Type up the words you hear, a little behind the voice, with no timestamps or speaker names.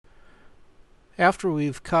After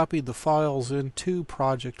we've copied the files into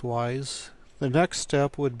ProjectWise, the next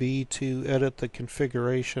step would be to edit the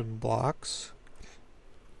configuration blocks.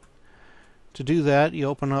 To do that, you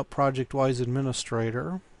open up ProjectWise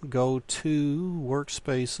Administrator, go to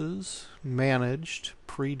Workspaces, Managed,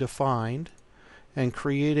 Predefined, and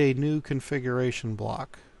create a new configuration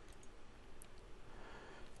block.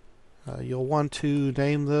 You'll want to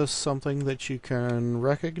name this something that you can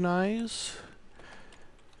recognize.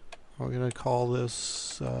 We're going to call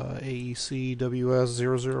this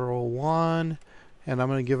Aecws001, and I'm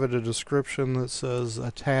going to give it a description that says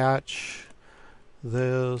attach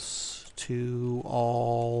this to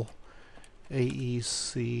all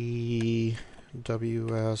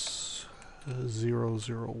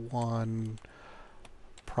Aecws001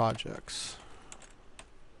 projects.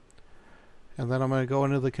 And then I'm going to go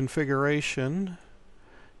into the configuration,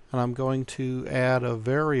 and I'm going to add a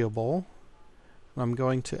variable. I'm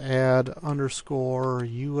going to add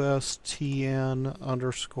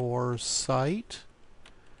 _USTN_site.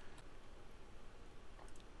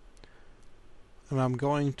 And I'm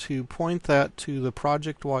going to point that to the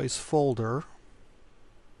ProjectWise folder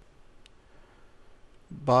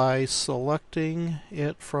by selecting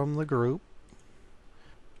it from the group.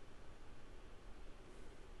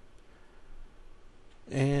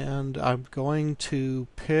 And I'm going to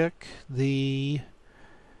pick the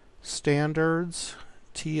standards,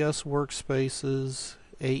 TS workspaces,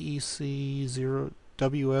 AEC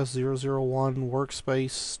WS001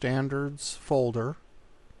 workspace standards folder,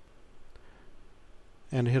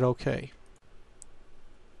 and hit OK.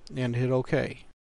 And hit OK.